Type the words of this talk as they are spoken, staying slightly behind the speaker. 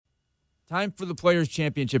Time for the Players'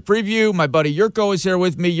 Championship preview. My buddy Jurko is here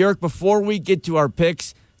with me. Jurk, before we get to our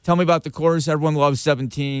picks, tell me about the course. Everyone loves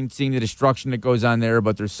 17, seeing the destruction that goes on there,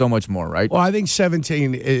 but there's so much more, right? Well, I think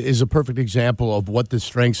 17 is a perfect example of what the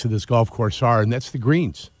strengths of this golf course are, and that's the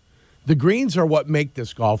greens. The greens are what make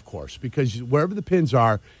this golf course, because wherever the pins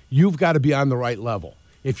are, you've got to be on the right level.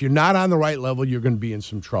 If you're not on the right level, you're going to be in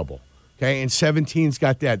some trouble. Okay, and 17's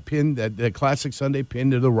got that pin, that classic Sunday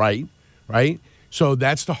pin to the right? So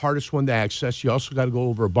that's the hardest one to access. You also got to go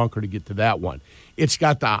over a bunker to get to that one. It's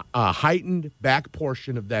got the heightened back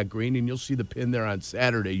portion of that green, and you'll see the pin there on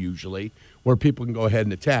Saturday usually, where people can go ahead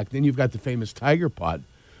and attack. Then you've got the famous Tiger putt,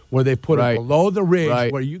 where they put it below the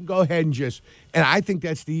ridge, where you can go ahead and and I think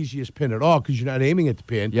that's the easiest pin at all, because you're not aiming at the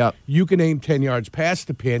pin. Yep. You can aim 10 yards past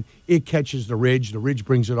the pin. It catches the ridge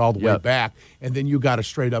brings it all the way back, and then you got a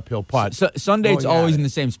straight uphill putt. Sunday's always in the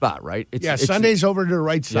same spot, right? Sunday's over to the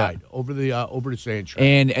right side, over the sand track.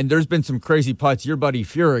 And there's been some crazy putts. Your buddy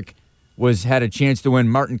Furyk had a chance to win.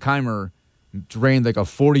 Martin Keimer drained like a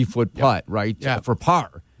 40-foot putt, right, for par.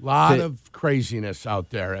 A lot of craziness out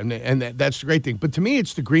there, and that's the great thing. But to me,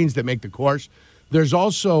 it's the greens that make the course. There's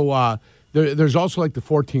also there's also like the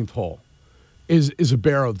 14th hole is a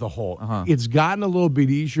bear of the hole. It's gotten a little bit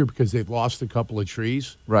easier because they've lost a couple of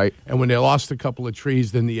trees. Right. And when they lost a couple of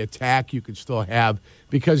trees, then the attack you can still have,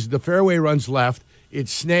 because the fairway runs left, it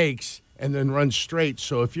snakes, and then runs straight.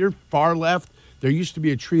 So if you're far left, there used to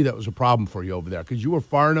be a tree that was a problem for you over there, because you were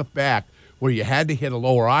far enough back where you had to hit a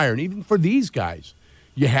lower iron. Even for these guys,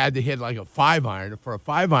 you had to hit like a 5-iron. For a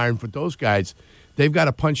 5-iron for those guys, they've got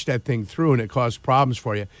to punch that thing through, and it caused problems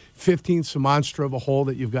for you. 15th's a monster of a hole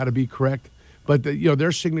that you've got to be correct. But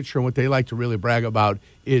their signature and what they like to really brag about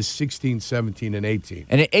is 16, 17, and 18.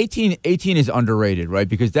 And 18 is underrated, right?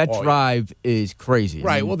 Because that drive is crazy.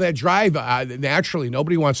 Right. Well, that drive, naturally,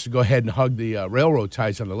 nobody wants to go ahead and hug the railroad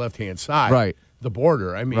ties on the left-hand side. Right. The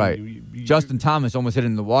border. I mean, Justin Thomas almost hit it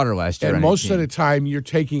in the water last year. And most of the time, you're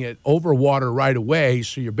taking it over water right away,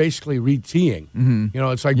 so you're basically re-teeing.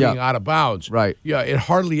 Mm-hmm. It's like being out of bounds. Right. Yeah. It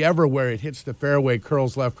hardly ever, where it hits the fairway,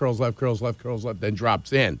 curls left, then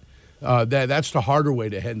drops in. That's the harder way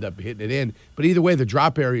to end up hitting it in. But either way, the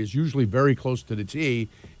drop area is usually very close to the tee,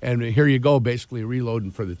 and here you go, basically reloading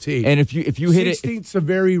for the tee. And if you hit it, 16th's a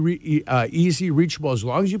very easy reachable. As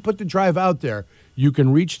long as you put the drive out there, you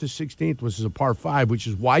can reach the 16th, which is a par 5, which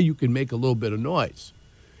is why you can make a little bit of noise.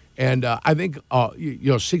 And I think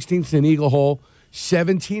 16th's an eagle hole.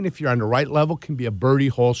 17, if you're on the right level, can be a birdie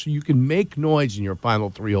hole, so you can make noise in your final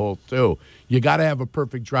 3 holes too. You got to have a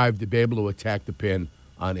perfect drive to be able to attack the pin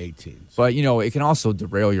on 18. But, it can also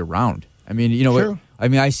derail your round. I mean, sure.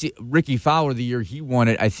 I see Ricky Fowler the year he won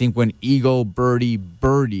it, I think, went eagle, birdie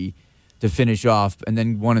to finish off, and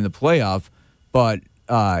then won in the playoff. But,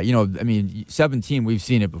 17, we've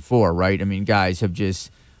seen it before, right? I mean, guys have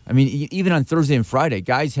just, even on Thursday and Friday,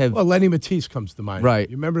 guys have. Well, Lenny Matisse comes to mind. Right.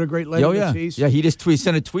 You remember the great Lenny Matisse? Yeah, he just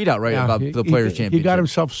sent a tweet out, about the Players' Championship. He got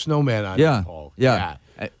himself a snowman on that hole. Yeah.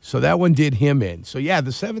 So that one did him in. So, the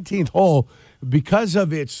 17th hole, because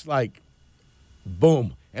of its,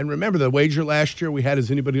 boom. And remember, the wager last year we had, is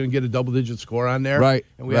anybody going to get a double-digit score on there? Right.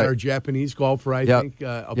 And we had our Japanese golfer, I think,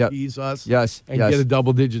 appease us. Yes. And get a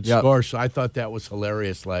double-digit score. So I thought that was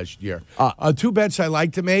hilarious last year. 2 bets I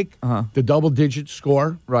like to make. The double-digit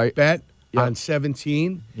score bet on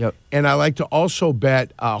 17. Yep. And I like to also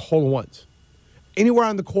bet hole-in-ones. Anywhere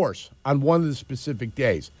on the course on one of the specific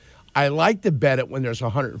days. I like to bet it when there's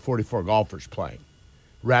 144 golfers playing,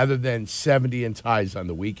 rather than 70 and ties on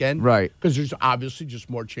the weekend. Right. Because there's obviously just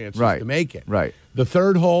more chances to make it. Right. The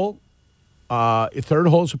third hole is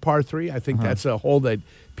a par 3. I think that's a hole that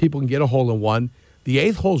people can get a hole-in-one. The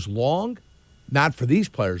 8th hole's long, not for these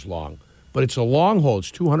players long, but it's a long hole.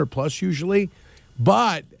 It's 200-plus usually.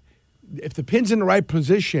 But if the pin's in the right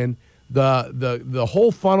position, the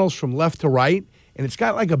hole funnels from left to right, and it's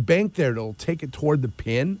got like a bank there that'll take it toward the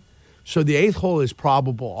pin. So the 8th hole is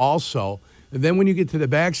probable also. And then when you get to the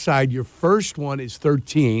backside, your first one is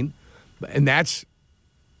 13, and that's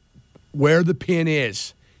where the pin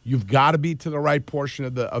is. You've got to be to the right portion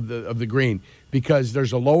of the green, because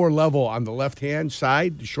there's a lower level on the left-hand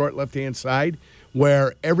side, the short left-hand side,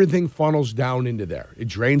 where everything funnels down into there. It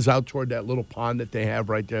drains out toward that little pond that they have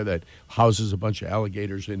right there that houses a bunch of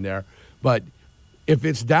alligators in there. But if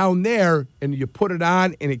it's down there and you put it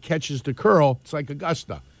on and it catches the curl, it's like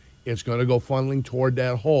Augusta. It's going to go funneling toward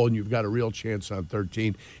that hole, and you've got a real chance on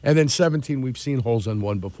 13. And then 17, we've seen holes on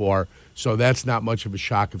one before, so that's not much of a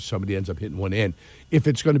shock if somebody ends up hitting one in. If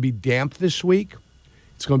it's going to be damp this week,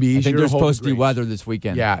 it's going to be easier to hold the greens. I think there's supposed to be weather this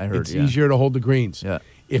weekend. Yeah, I heard, it's easier to hold the greens. Yeah.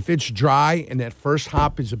 If it's dry and that first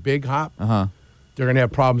hop is a big hop, they're going to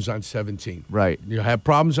have problems on 17. Right. You'll have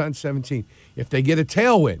problems on 17. If they get a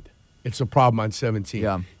tailwind, it's a problem on 17.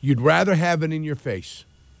 Yeah. You'd rather have it in your face,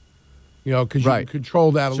 because you Right. can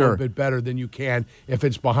control that a Sure. little bit better than you can if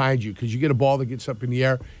it's behind you, because you get a ball that gets up in the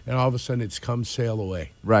air, and all of a sudden it's come sail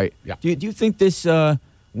away. Right. Yeah. Do you think this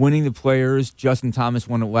winning the Players, Justin Thomas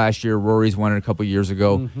won it last year, Rory's won it a couple years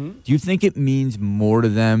ago, do you think it means more to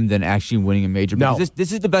them than actually winning a major? No. Because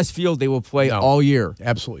this is the best field they will play No. all year.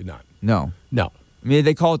 Absolutely not. No. No. I mean,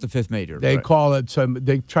 they call it the fifth major. They right? call it.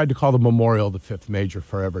 They tried to call the Memorial the fifth major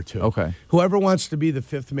forever too. Okay. Whoever wants to be the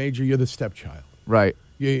fifth major, you're the stepchild. Right.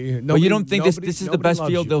 But But you don't think this is the best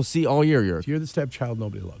field they'll see all year, If you're the stepchild,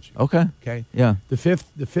 nobody loves you. Okay. Okay. Yeah. The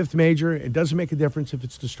fifth major. It doesn't make a difference if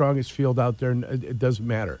it's the strongest field out there. It doesn't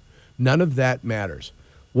matter. None of that matters.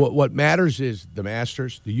 What matters is the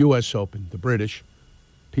Masters, the U.S. Open, the British,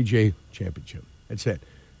 PGA Championship. That's it.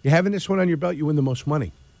 You having this one on your belt, you win the most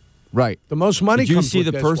money. Right. The most money. Did you comes see with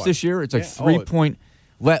the this purse one. this year? It's like Yeah. 3-point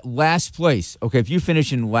last place. Okay, if you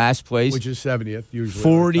finish in last place, Which is 70th usually.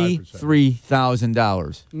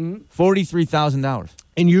 $43,000. $43,000.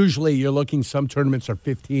 And usually you're looking, some tournaments are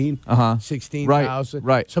 15, Uh-huh. 16,000.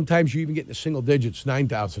 Right. Sometimes you even get in the single digits,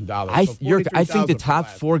 $9,000. I So think the $43,000 top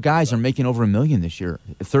for four guys are making over $1 million this year.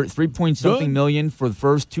 3 point something Good. million for the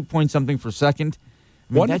first, 2 point something for second.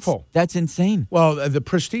 I mean, Wonderful. That's insane. Well, the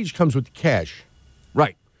prestige comes with the cash.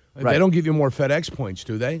 Right. They don't give you more FedEx points,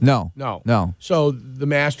 do they? No. No. No. So the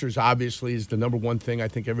Masters obviously is the number one thing I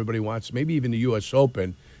think everybody wants, maybe even the U.S.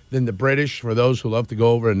 Open. Then the British, for those who love to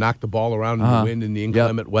go over and knock the ball around in the wind and the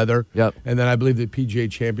inclement weather. Yep. And then I believe the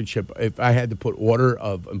PGA Championship, if I had to put order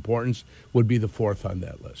of importance, would be the fourth on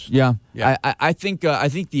that list. Yeah. Yeah. I think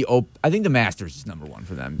the Masters is number one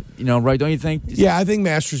for them. Right? Don't you think? Yeah, I think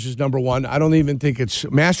Masters is number one. I don't even think it's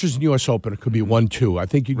Masters and U.S. Open. It could be 1-2. I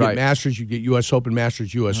think you get Right. Masters, you get U.S. Open,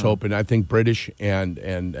 Masters, U.S. Open. I think British and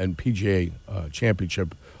PGA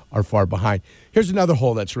Championship are far behind. Here's another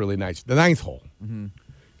hole that's really nice. The ninth hole. Mm-hmm.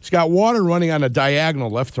 It's got water running on a diagonal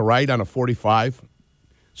left to right on a 45.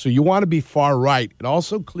 So you want to be far right. It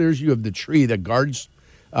also clears you of the tree that guards,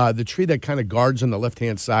 kind of guards on the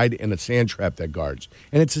left-hand side and the sand trap that guards.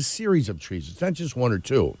 And it's a series of trees. It's not just one or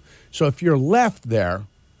two. So if you're left there,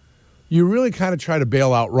 you really kind of try to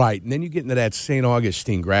bail out right. And then you get into that St.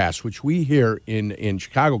 Augustine grass, which we here in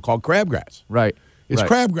Chicago call crabgrass. Right. It's right.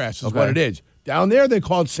 crabgrass is what it is. Down there they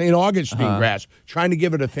call it St. Augustine grass, trying to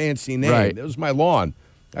give it a fancy name. Right. It was my lawn.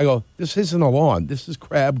 I go, this isn't a lawn. This is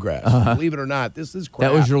crabgrass. Believe it or not, this is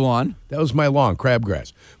crab. That was your lawn? That was my lawn,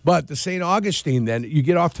 crabgrass. But the St. Augustine, then, you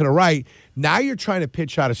get off to the right. Now you're trying to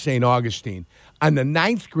pitch out of St. Augustine. On the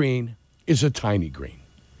ninth green is a tiny green.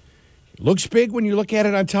 It looks big when you look at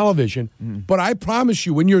it on television, but I promise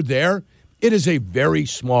you, when you're there, it is a very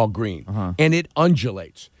small green, and it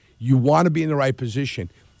undulates. You want to be in the right position.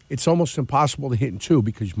 It's almost impossible to hit in two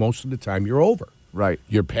because most of the time you're over. Right.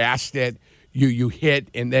 You're past it. You hit,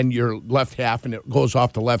 and then you're left half, and it goes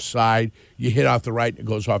off the left side. You hit off the right, and it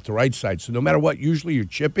goes off the right side. So no matter what, usually you're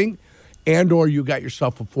chipping, and or you got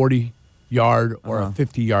yourself a 40-yard or a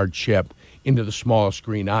 50-yard chip into the smallest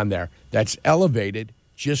green on there. That's elevated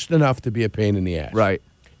just enough to be a pain in the ass. Right.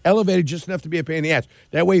 Elevated just enough to be a pain in the ass.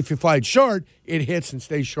 That way, if you fly it short, it hits and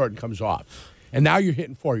stays short and comes off. And now you're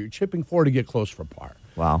hitting four. You're chipping four to get close for par.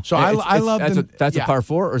 Wow. So I love that's a par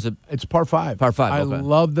four, or is it? It's par five. Par five. I Okay.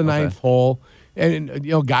 love the ninth hole. And,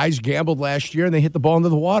 guys gambled last year, and they hit the ball into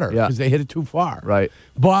the water because they hit it too far. Right.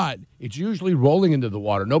 But it's usually rolling into the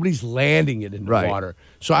water. Nobody's landing it into the water.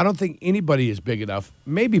 So I don't think anybody is big enough.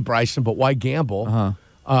 Maybe Bryson, but why gamble?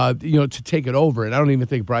 To take it over. And I don't even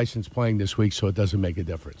think Bryson's playing this week, so it doesn't make a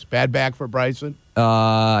difference. Bad back for Bryson?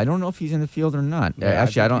 I don't know if he's in the field or not. Yeah,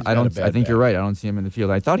 Actually, I think you're back. right. I don't see him in the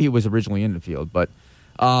field. I thought he was originally in the field, but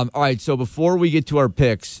all right. So before we get to our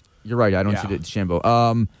picks, you're right. I don't see the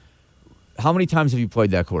Shambo. How many times have you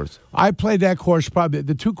played that course? I played that course probably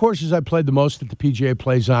the two courses I played the most that the PGA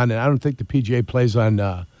plays on, and I don't think the PGA plays on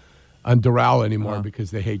Doral anymore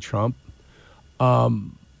because they hate Trump.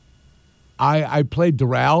 I played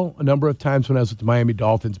Doral a number of times when I was with the Miami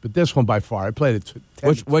Dolphins, but this one by far I played it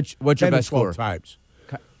 10, What's your 10 best to 12 score? times.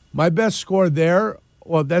 My best score there,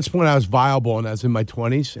 well, that's when I was viable and I was in my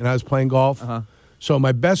 20s and I was playing golf. So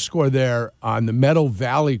my best score there on the Meadow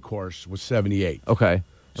Valley course was 78. Okay.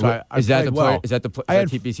 So is that the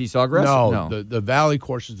TPC Sawgrass? No, the Valley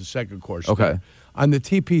course is the second course. Okay. On the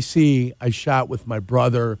TPC, I shot with my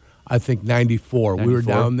brother, I think 94. We were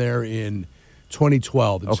 94? down there in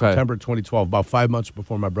 2012, in September 2012, about 5 months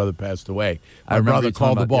before my brother passed away. I My remember brother you talking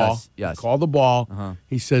called the about- ball. yes. Called the ball.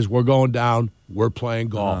 He says, we're going down. We're playing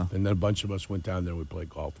golf. And then a bunch of us went down there. We played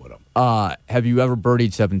golf with him. Have you ever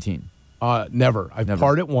birdied 17? Never. I've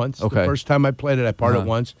parred it once. Okay. The first time I played it, I parred it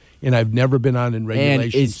once, and I've never been on in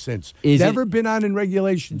regulation since. Never been on in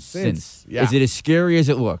regulation since. Yeah. Is it as scary as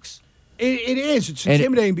it looks? It is. It's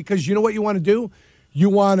intimidating because you know what you want to do? You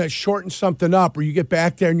want to shorten something up, or you get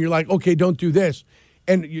back there and you're like, okay, don't do this.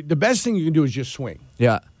 And the best thing you can do is just swing.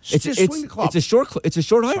 Yeah. Just swing the club. It's a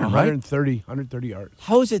short iron, right? 130 yards.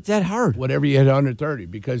 How is it that hard? Whatever you hit 130,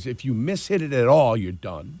 because if you miss hit it at all, you're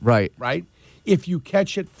done. Right. Right? If you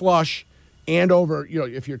catch it flush and over,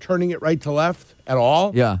 if you're turning it right to left at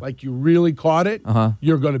all, like you really caught it,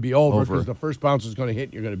 you're going to be over because the first bounce is going to hit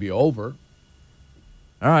and you're going to be over.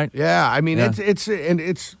 All right. Yeah, I mean, it's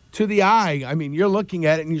to the eye. I mean, you're looking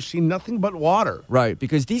at it and you see nothing but water. Right,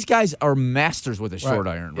 because these guys are masters with a short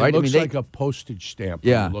iron, right? It looks like a postage stamp.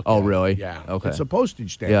 Yeah. Oh, really? Yeah. Okay. It's a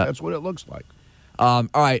postage stamp. Yeah. That's what it looks like. All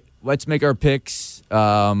right, let's make our picks.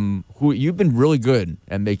 Who you've been really good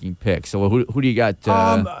at making picks. So who do you got?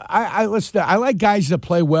 I like guys that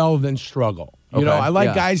play well then struggle. You know, I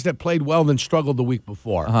like guys that played well then struggled the week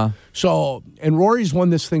before. So, and Rory's won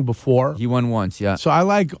this thing before. He won once, yeah. So I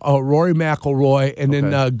like Rory McIlroy and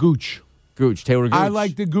then Gooch. Taylor Gooch. I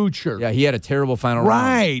like the Goocher. Yeah, he had a terrible final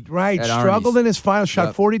round. Right. Struggled in his final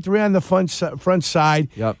shot, 43 on the front side.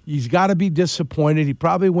 Yep. He's got to be disappointed. He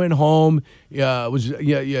probably went home, tried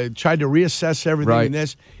to reassess everything in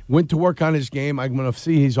this, went to work on his game. I'm going to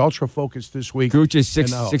see he's ultra focused this week. Gooch is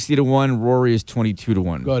 60 to 1. Rory is 22 to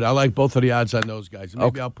 1. Good. I like both of the odds on those guys.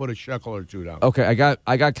 Maybe I'll put a shekel or two down. Okay, I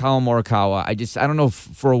got Colin Morikawa. I don't know.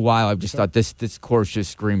 For a while, I've just thought this course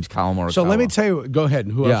just screams Colin Morikawa. So let me tell you. Go ahead.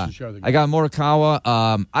 And who else is your other guy? I got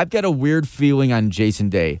Morikawa. I've got a weird feeling on Jason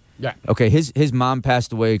Day. Yeah. Okay. His mom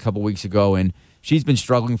passed away a couple weeks ago, and she's been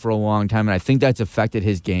struggling for a long time, and I think that's affected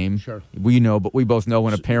his game. Sure. We both know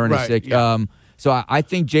when a parent is sick. Yeah. So I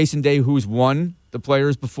think Jason Day, who's won the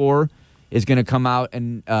Players before, is going to come out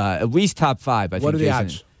and at least top 5. What are the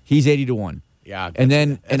odds? He's 80 to 1. Yeah,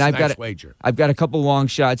 I've got a couple long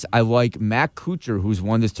shots. I like Matt Kuchar, who's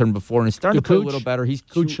won this turn before and is starting to play a little better. He's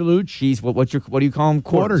Kuchaluch. He's what do you call him?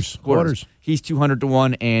 Quarters. He's 200 to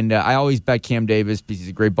 1, and I always bet Cam Davis because he's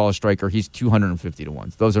a great ball striker. He's 250 to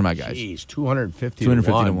 1. Those are my guys. Jeez, 250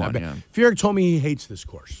 to 1. Yeah. Furyk told me he hates this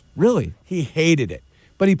course. Really? He hated it.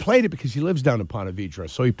 But he played it because he lives down in Ponte Vedra,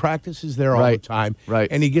 so he practices there all the time,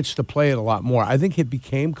 and he gets to play it a lot more. I think it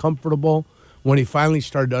became comfortable when he finally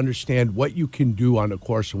started to understand what you can do on the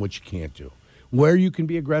course and what you can't do, where you can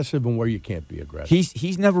be aggressive and where you can't be aggressive.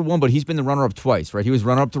 He's never won, but he's been the runner-up twice, right? He was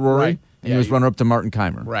runner-up to Rory, and he was runner-up to Martin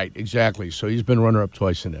Keimer. Right, exactly. So he's been runner-up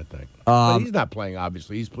twice in that thing. But he's not playing,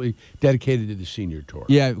 obviously. He's dedicated to the senior tour.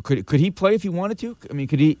 Yeah, could he play if he wanted to? I mean,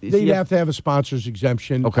 could he? They'd have to have a sponsor's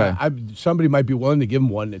exemption. Okay. Somebody might be willing to give him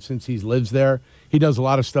one since he lives there. He does a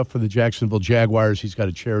lot of stuff for the Jacksonville Jaguars. He's got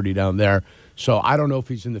a charity down there. So I don't know if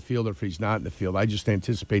he's in the field or if he's not in the field. I just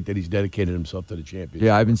anticipate that he's dedicated himself to the championship.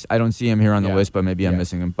 Yeah, I don't see him here on the list, but maybe I'm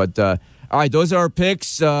missing him. But all right, those are our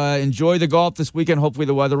picks. Enjoy the golf this weekend. Hopefully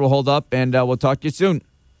the weather will hold up, and we'll talk to you soon.